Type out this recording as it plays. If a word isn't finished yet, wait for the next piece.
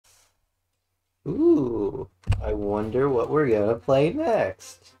Ooh, I wonder what we're gonna play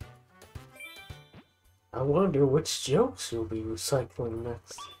next. I wonder which jokes you'll be recycling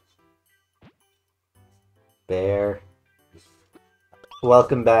next. Bear.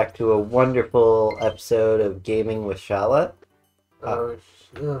 Welcome back to a wonderful episode of Gaming with Shala.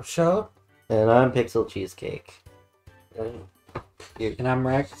 Shall? And I'm Pixel Cheesecake. And I'm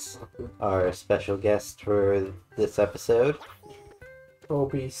Rex. Our special guest for this episode. I'll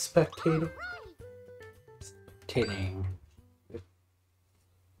be spectating. Titting.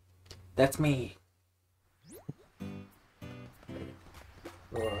 That's me.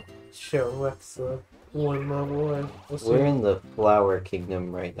 Show Rex one level and we'll see. We're in the Flower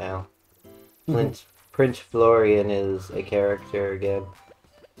Kingdom right now. Prince Florian is a character again.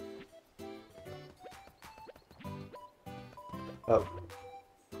 Oh.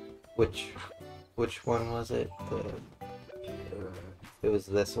 Which one was it? It was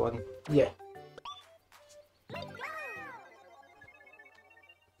this one? Yeah.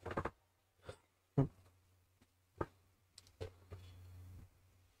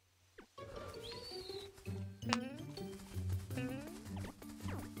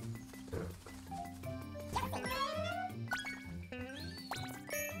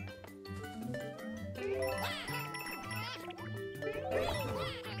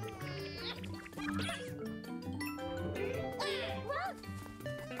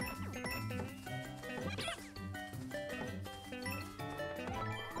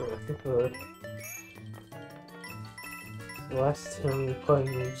 Last time you played,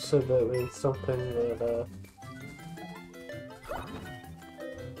 you said that it was something that,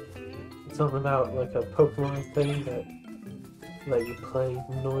 something about like a Pokemon thing that let you play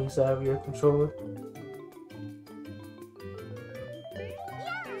noise out of your controller.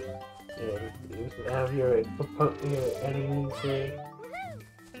 Yeah, out of your enemies or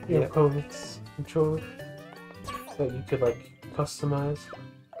your opponent's controller that you could like customize.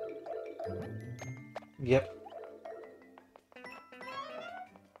 Yep.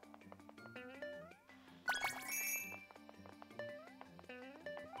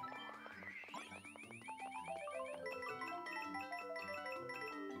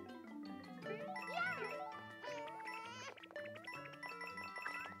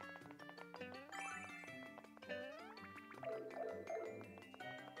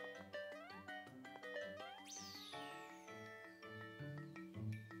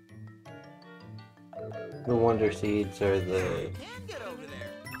 The Wonder Seeds are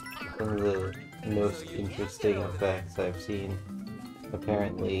one of the most interesting effects I've seen.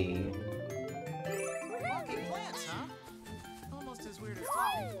 Apparently, Walking plants, huh? Almost as weird as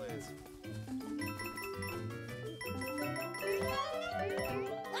talking plants.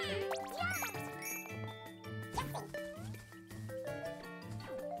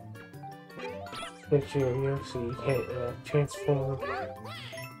 Picture here so you can't transform.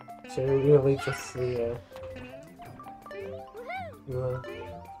 So really just the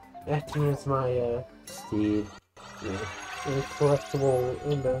acting as my Steed. the collectible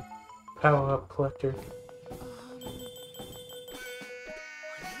in the power-up collector.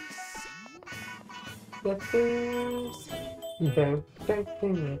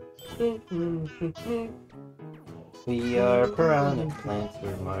 We are piranha plants,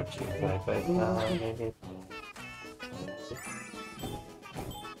 we're marching side by side.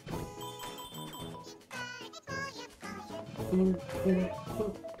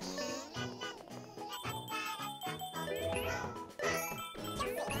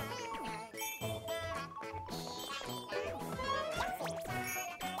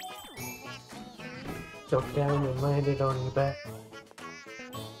 Jumped down and landed on your back.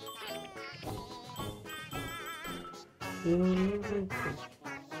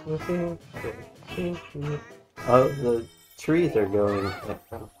 Oh, the trees are doing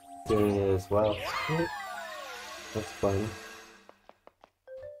it as well. That's fun.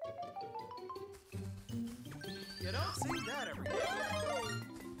 You don't see that every day.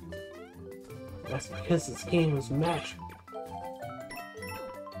 That's because this game is magic.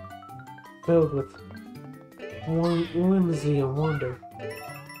 Filled with whimsy and wonder.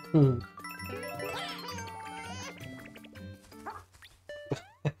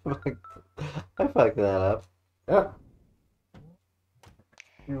 I fucked that up. Ah.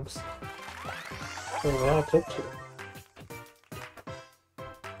 Oops. Oh, now I touched it.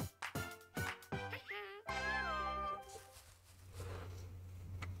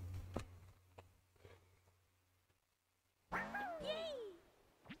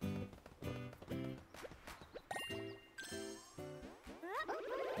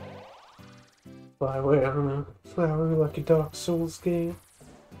 Flower, I don't know. Flower like a Dark Souls game.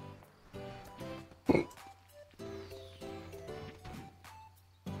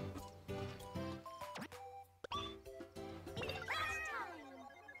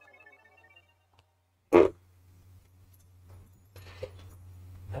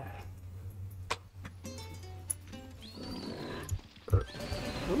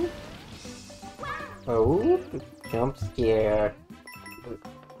 Oh, jump scare.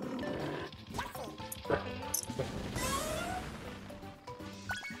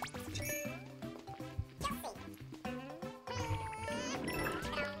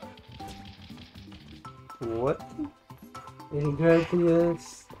 What? And he grabbed the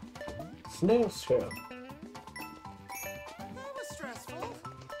snail trail. That was stressful.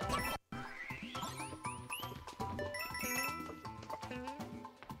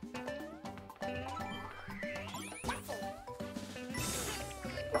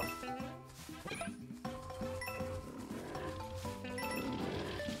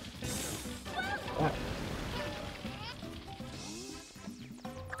 Ah.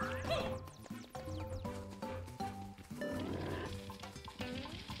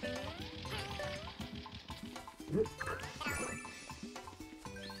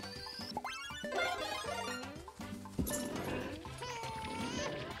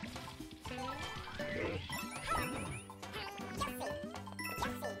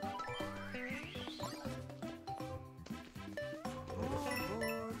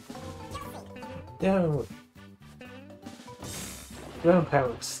 Down. Ground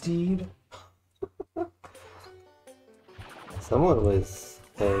pound steed. Someone was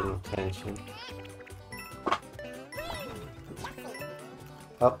paying attention.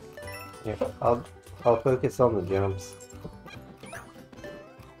 Up. Here, I'll focus on the jumps.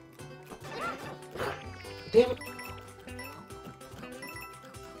 Damn it.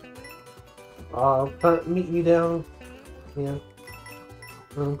 I'll meet you down. Yeah.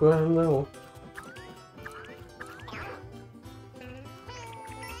 On ground level.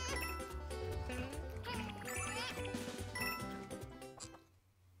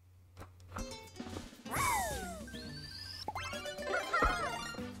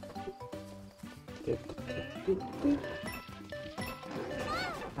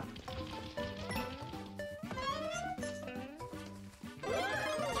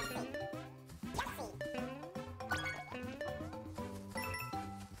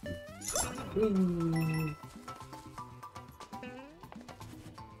 Whee.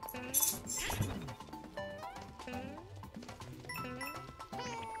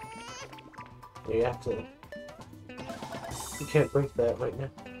 You have to. You can't break that right now.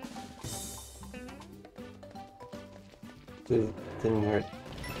 Didn't hurt.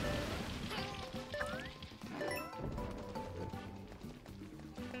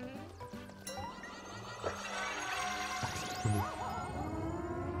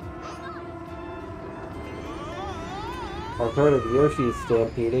 I've heard of Yoshi's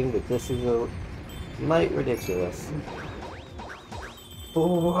stampeding, but this is a mite ridiculous.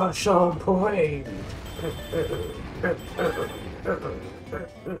 For champagne.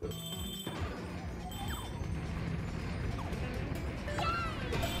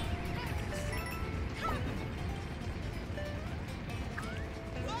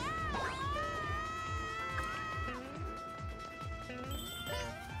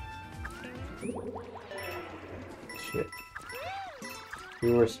 Shit.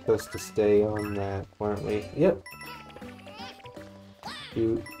 We were supposed to stay on that, weren't we? Yep.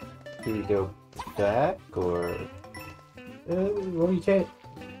 Do we go back, or...? Well, you can't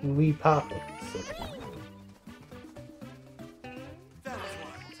re-pop it. So. That was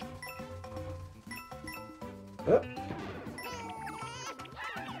wild. Yep.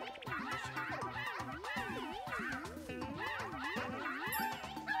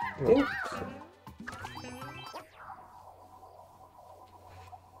 Yeah.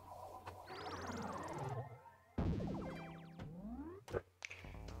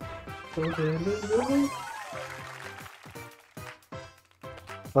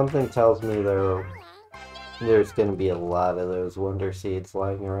 Something tells me there's gonna be a lot of those Wonder Seeds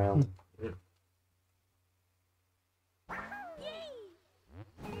lying around. You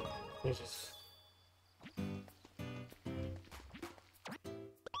just...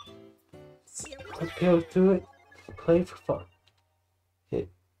 Go to it, play for fun.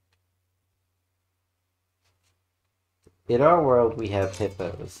 In our world, we have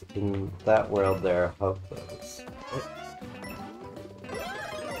hippos. In that world, there are hobos.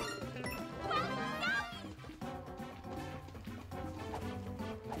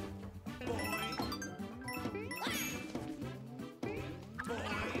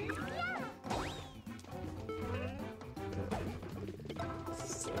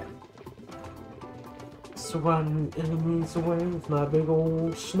 swatting enemies away with my big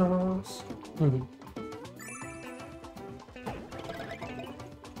old snarls.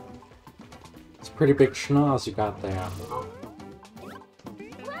 It's a pretty big schnoz you got there.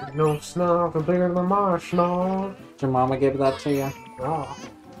 No snarls are bigger than my snarl. Did your mama give that to you? Ah,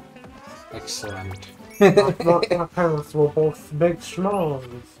 Excellent. my parents were both big snarls.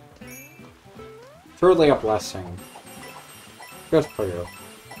 Truly a blessing. Good for you.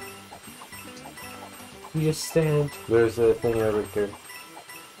 You just stand, There's a thing over here.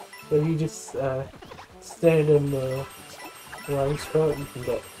 if you just stand in the right spot, you can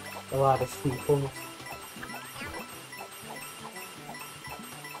get a lot of speed points.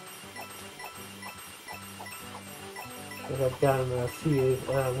 And I've gotten a few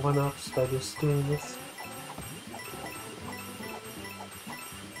one-ups by just doing this.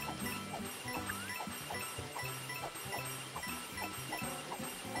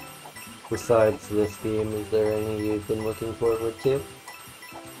 Besides this game, is there any you've been looking forward to?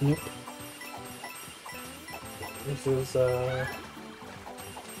 Nope. This is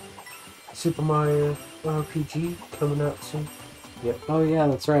Super Mario RPG coming out soon. Oh yeah,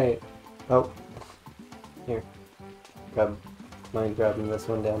 that's right. Oh. Here. Mind grabbing this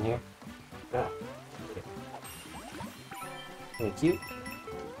one down here? Ah. Thank you.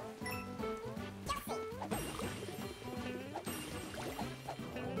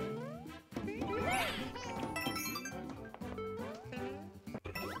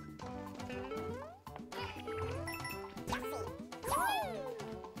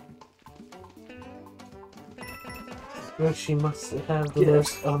 Yoshi must have the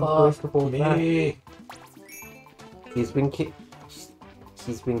most unbreakable back. He's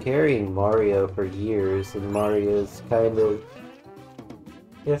been carrying Mario for years, and Mario's kind of...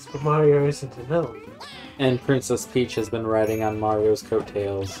 Yes, but Mario isn't an elf. And Princess Peach has been riding on Mario's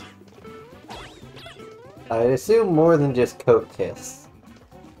coattails. I assume more than just coattails.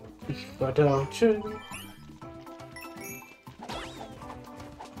 But don't you?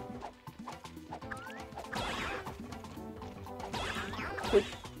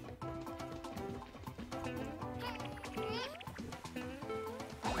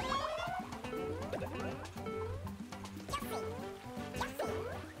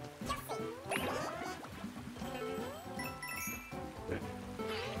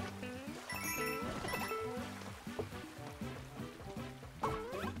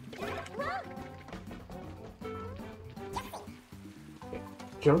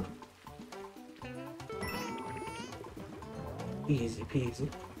 Jump. Easy peasy.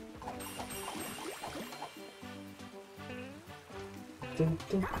 Dun,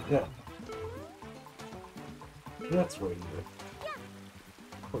 dun. Yeah. That's where you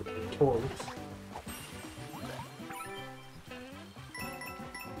put the toys.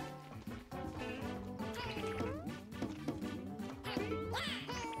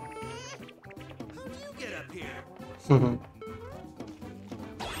 How'd you get up here?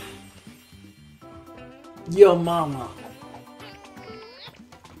 Yo mama!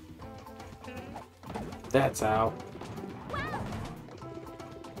 That's out.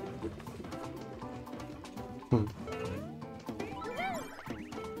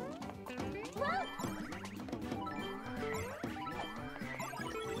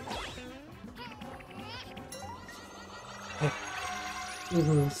 This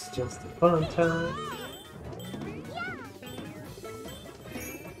is just a fun time.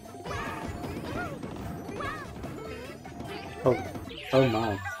 Oh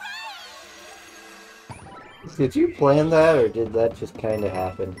my. Did you plan that, or did that just kind of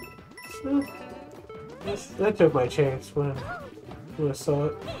happen? I took my chance when I saw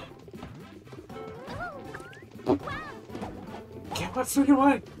it. Get my freaking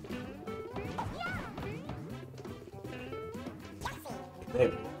way!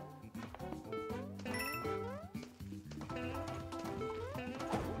 There.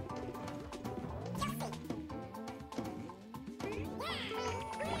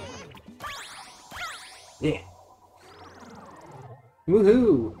 Yeah.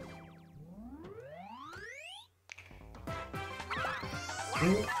 Woohoo!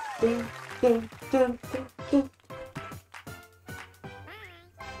 Dun, dun, dun, dun, dun.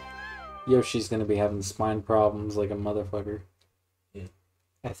 Yoshi's gonna be having spine problems like a motherfucker.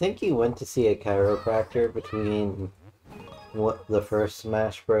 I think he went to see a chiropractor between the first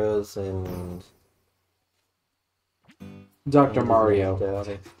Smash Bros. And Dr. and Mario.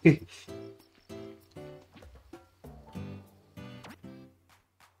 daughter.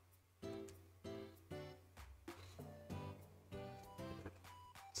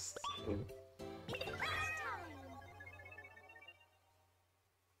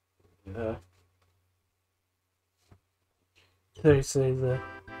 Thursday's a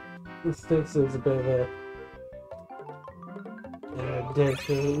bit of a day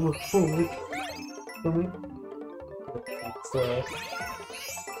for week for me. It's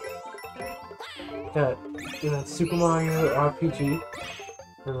got Super Mario RPG,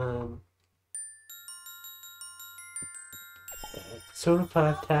 and then Persona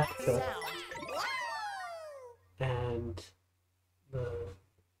 5 Tactica, and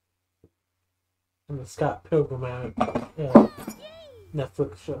the Scott Pilgrim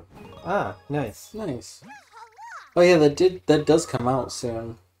Netflix show. Ah, nice. Nice. Oh yeah, that does come out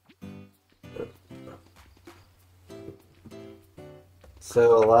soon.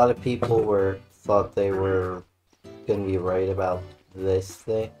 So a lot of people thought they were gonna be right about this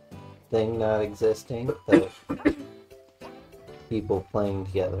thing not existing, but people playing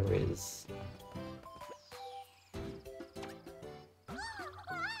together is.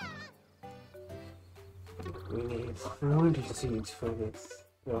 We need 40 seeds for this.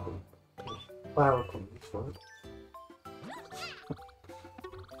 Flower coins for it.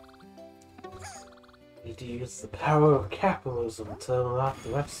 Need to use the power of capitalism to unlock the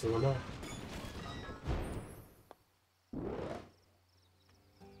rest of the map.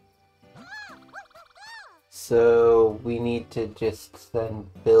 So we need to just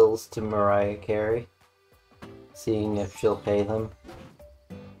send bills to Mariah Carey, seeing if she'll pay them.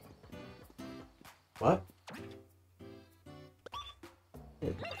 What?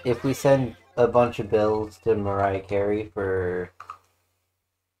 If we send a bunch of bills to Mariah Carey for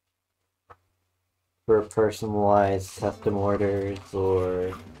personalized custom orders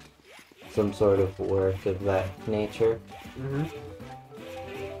or some sort of work of that nature,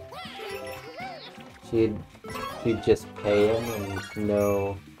 she'd just pay him and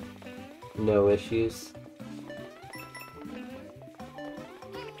no issues.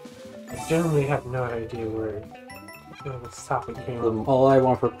 I generally have no idea where this topic came from. All I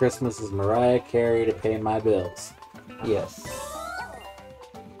want for Christmas is Mariah Carey to pay my bills. Yes.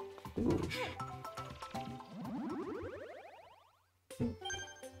 Ooh.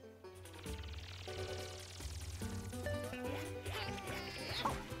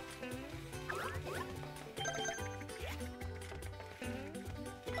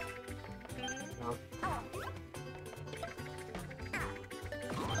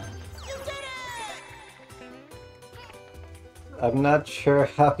 I'm not sure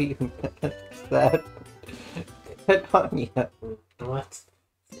how you managed that. Good on you. Well, that's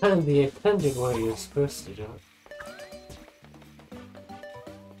kind of the intended way you're supposed to do it.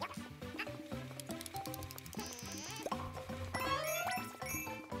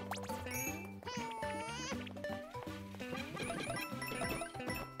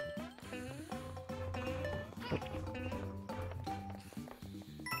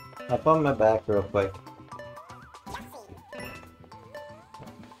 Up on my back real quick.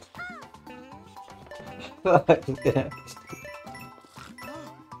 What is it? Can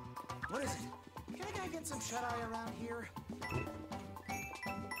a guy get some shut-eye around here?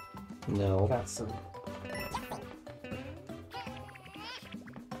 No. Got some.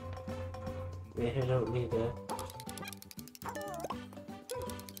 Yeah, I don't need that.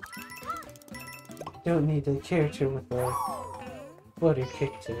 Don't need a character with a flutter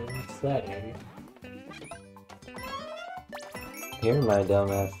kick to reach that area. Here my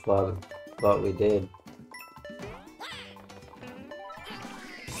dumbass thought we did.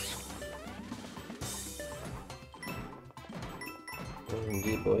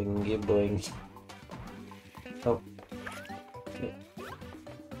 Boing, boing. Oh.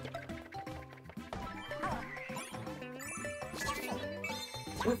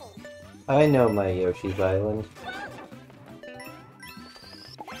 I know my Yoshi's Island.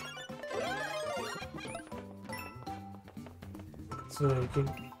 So you can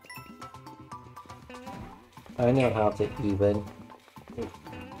I know how to even.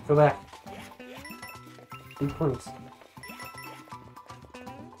 go back. 2 points.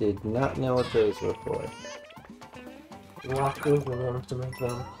 Did not know what those were for. Walk over them to make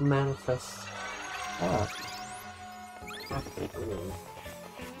them manifest. Ah.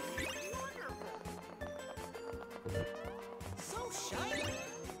 So shiny!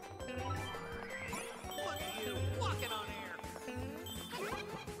 Look at you, walking on air! Make sure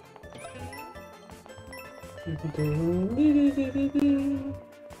you don't miss it. Did you?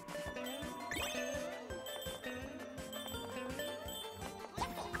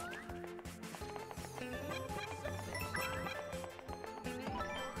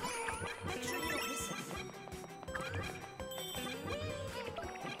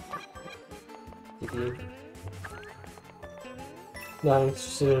 Not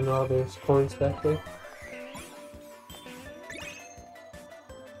interested in all those points back there.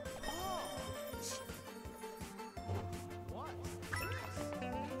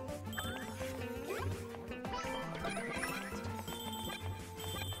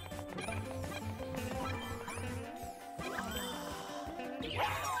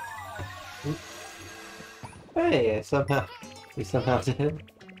 Hey, we somehow did.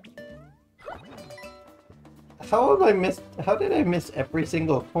 How did I miss every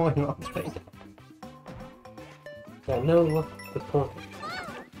single coin on the way down? Yeah, no, look, the point.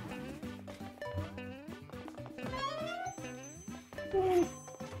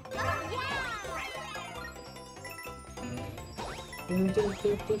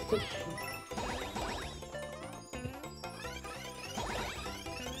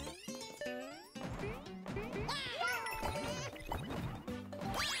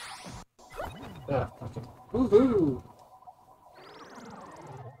 Ah, okay. Woohoo!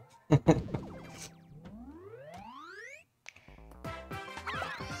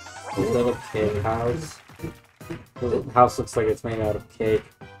 Is that a cake house? The house looks like it's made out of cake.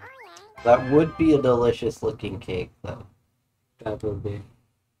 That would be a delicious looking cake, though. That would be.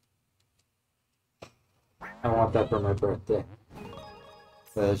 I want that for my birthday.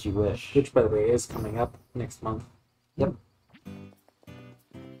 As you wish. Which, by the way, is coming up next month. Yep.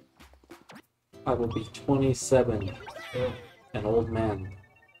 I will be 27. An old man.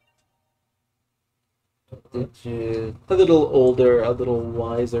 Did you? A little older, a little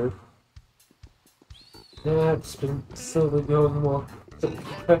wiser. Yeah, it's been slowly going more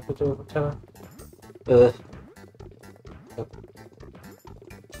decrepit over time.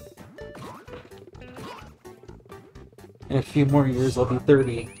 In a few more years, I'll be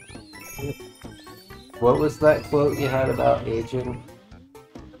 30. What was that quote you had about aging?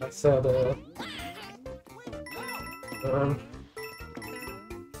 I said,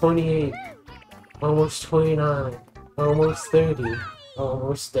 28, almost 29, almost 30,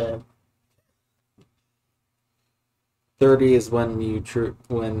 almost dead. 30 is when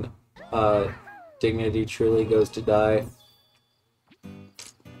dignity truly goes to die.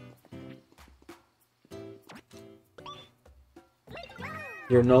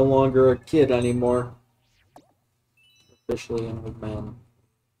 You're no longer a kid anymore. Officially an old man.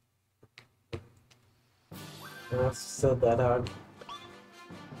 I also said that I'm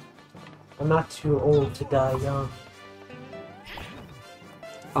not too old to die young.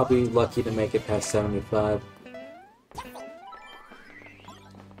 I'll be lucky to make it past 75.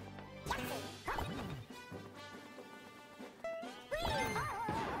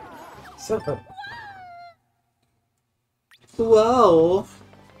 So, Wow.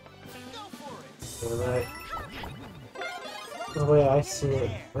 the way I see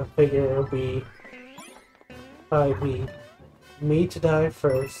it, I figure it'll probably be me to die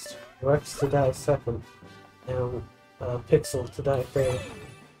first, Rex to die second, and Pixel to die third.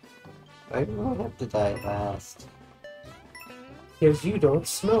 I don't have to die last. Because you don't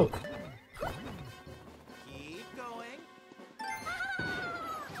smoke. Keep going.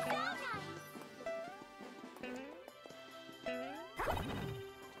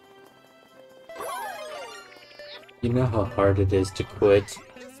 You know how hard it is to quit.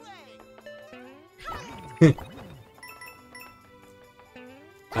 This way.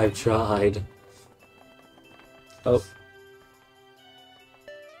 I've tried. Oh.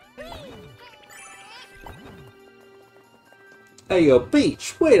 Hey, yo,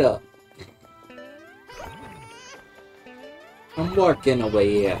 Beach, wait up. I'm working away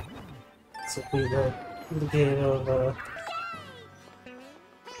here. This will be the game of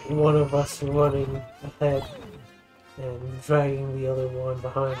one of us running ahead and dragging the other one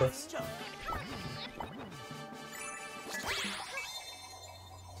behind us.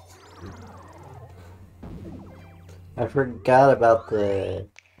 I forgot about the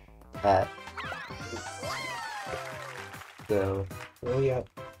hat. So, We got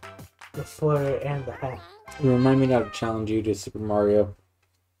the flutter and the hat. Remind me not to challenge you to Super Mario.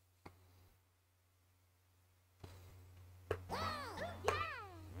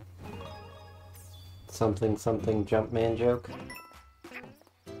 something Jumpman joke?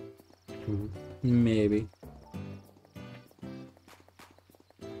 Maybe.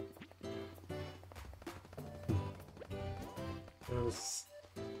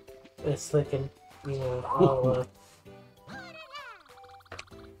 It's thinking, you know,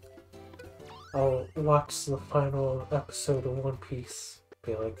 I'll watch the final episode of One Piece,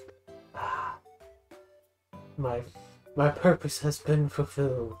 be like, my purpose has been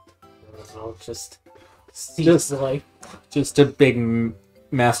fulfilled. And I'll just see Just- like, Just a big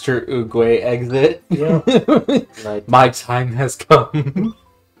Master Oogway exit. yeah, Like, My time has come.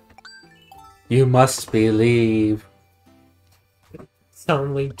 You must believe.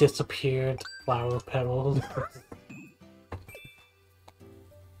 suddenly disappeared flower petals.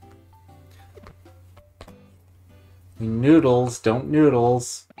 Noodles, don't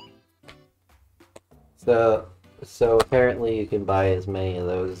noodles. so apparently you can buy as many of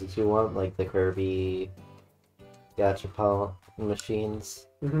those as you want, like the Kirby gachapon machines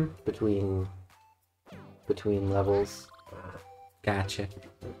Mm-hmm. between levels. Gotcha.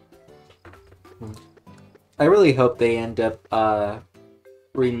 I really hope they end up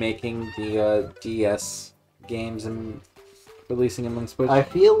remaking the DS games and releasing them on Switch. I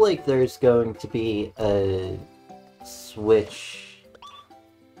feel like there's going to be a Switch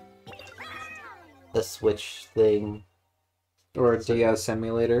thing. Or a DS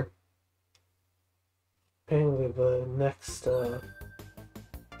emulator. Apparently, the next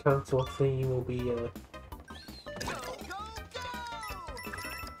console thing will be a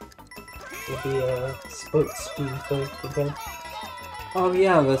split screen thing again. Oh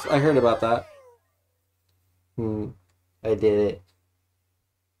yeah, I heard about that. I did it.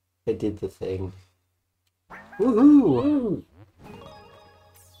 I did the thing. Woohoo!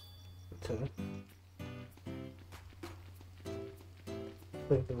 Okay.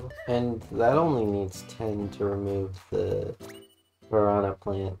 And that only needs 10 to remove the piranha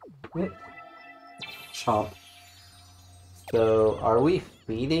plant. Chomp. So, are we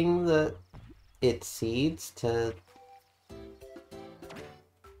feeding its seeds to...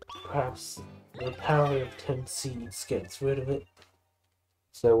 Perhaps the power of 10 seeds gets rid of it.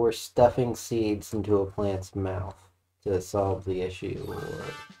 So we're stuffing seeds into a plant's mouth to solve the issue, or...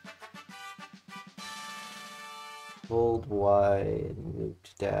 Hold Y and move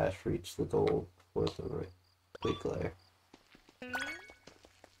to dash, reach the goal for the Wiggler.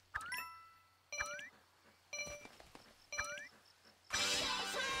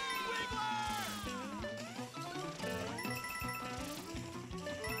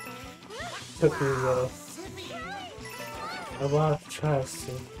 Took me a lot of tries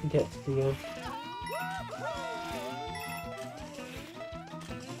to get to the end.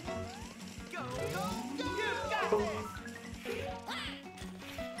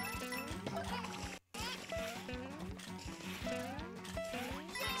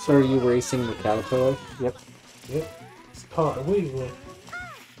 So are you racing the caterpillar? Yep. It's caught a Wiggler.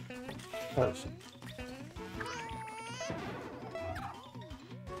 Oh shit.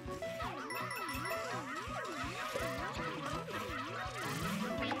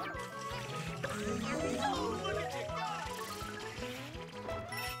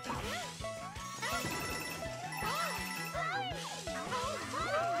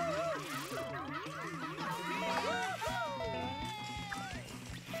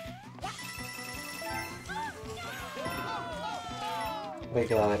 I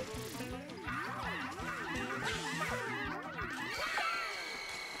got it.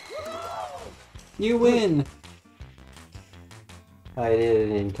 You win! I did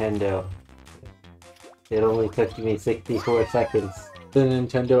a Nintendo. It only took me 64 seconds. The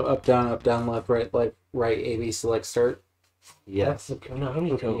Nintendo up, down, left, right, AB, select, start. Yes. That's the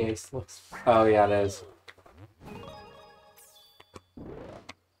Konami code. Yes. Oh yeah, it is.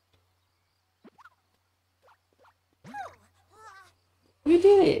 We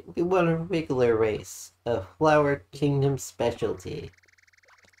did it! We won a Wiggler race, a Flower Kingdom specialty.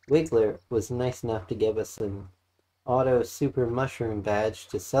 Wiggler was nice enough to give us an Auto Super Mushroom badge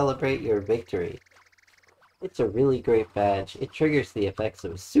to celebrate your victory. It's a really great badge. It triggers the effects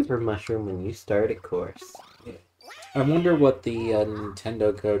of a Super Mushroom when you start a course. I wonder what the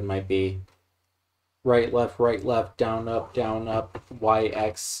Nintendo code might be. Right, left, down, up, Y,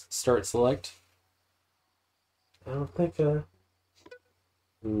 X, start, select. I don't think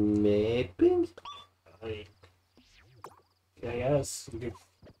Maybe? I mean, I guess you could.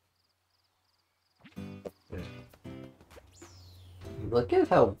 Look at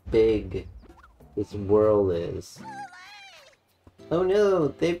how big this world is. Oh no,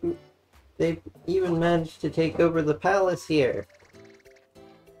 they've even managed to take over the palace here.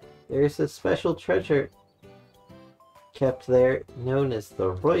 There's a special treasure kept there known as the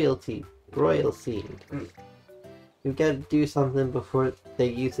royal seed. We've got to do something before they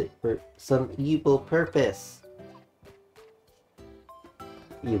use it for some evil purpose.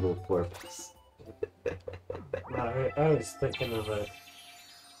 Evil purpose. I was thinking of a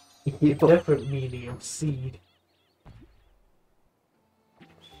Evil. different meaning of seed.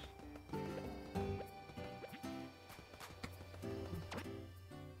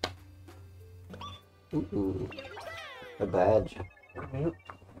 Ooh, a badge. Yep.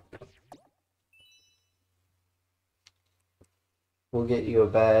 We'll get you a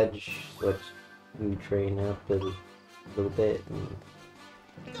badge. Let you train up a little bit. And...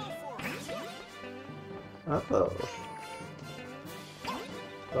 Uh-oh.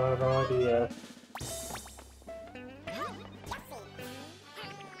 I've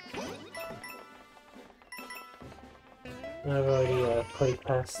already played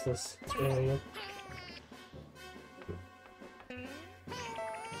past this area.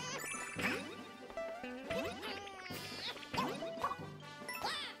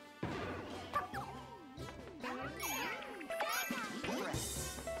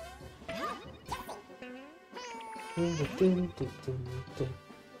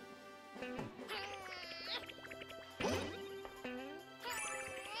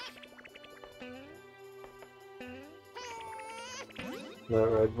 The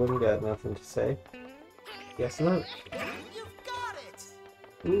red one got nothing to say. Guess not. You've got it!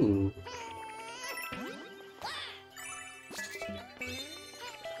 Ooh.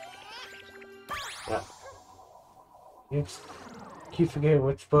 Oops. Keep forgetting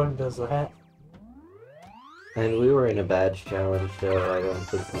which button does the hat. And we were in a badge challenge, so I don't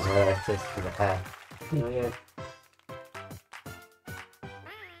think we had access to the hat. Oh, yeah.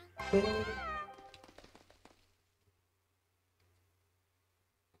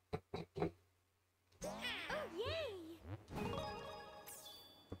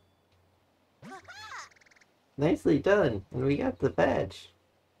 Nicely done, and we got the badge.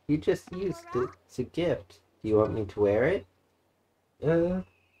 You just used it to gift. Do you want me to wear it? Not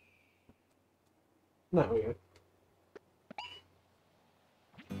really.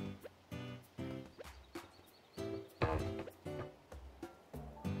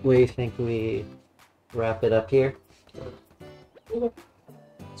 What do you think we wrap it up here?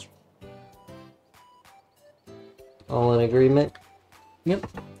 All in agreement? Yep.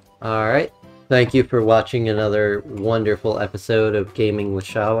 Alright. Thank you for watching another wonderful episode of Gaming with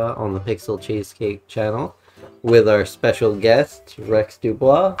Shawa on the Pixel Cheesecake channel with our special guest, Rex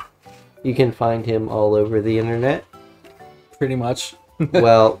Dubois. You can find him all over the internet. Pretty much.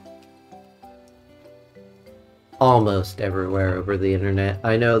 Well, almost everywhere over the internet.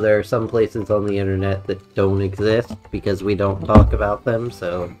 I know there are some places on the internet that don't exist because we don't talk about them,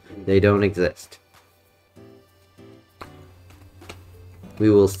 so they don't exist. We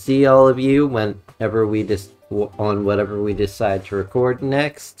will see all of you whenever we on whatever we decide to record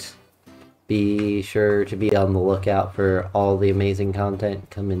next. Be sure to be on the lookout for all the amazing content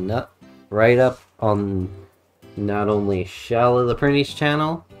coming up right up on not only Shala the Prinny's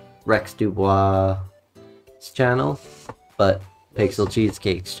channel, Rex Dubois' channel, but Pixel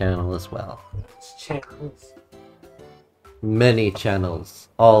Cheesecake's channel as well. Channels. Many channels,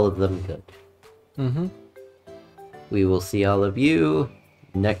 all of them good. Mm-hmm. We will see all of you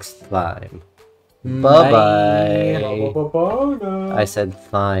next time. Bye. Bye-bye. Bye-bye. I said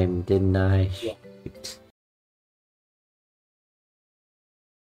thyme, didn't I? Yeah.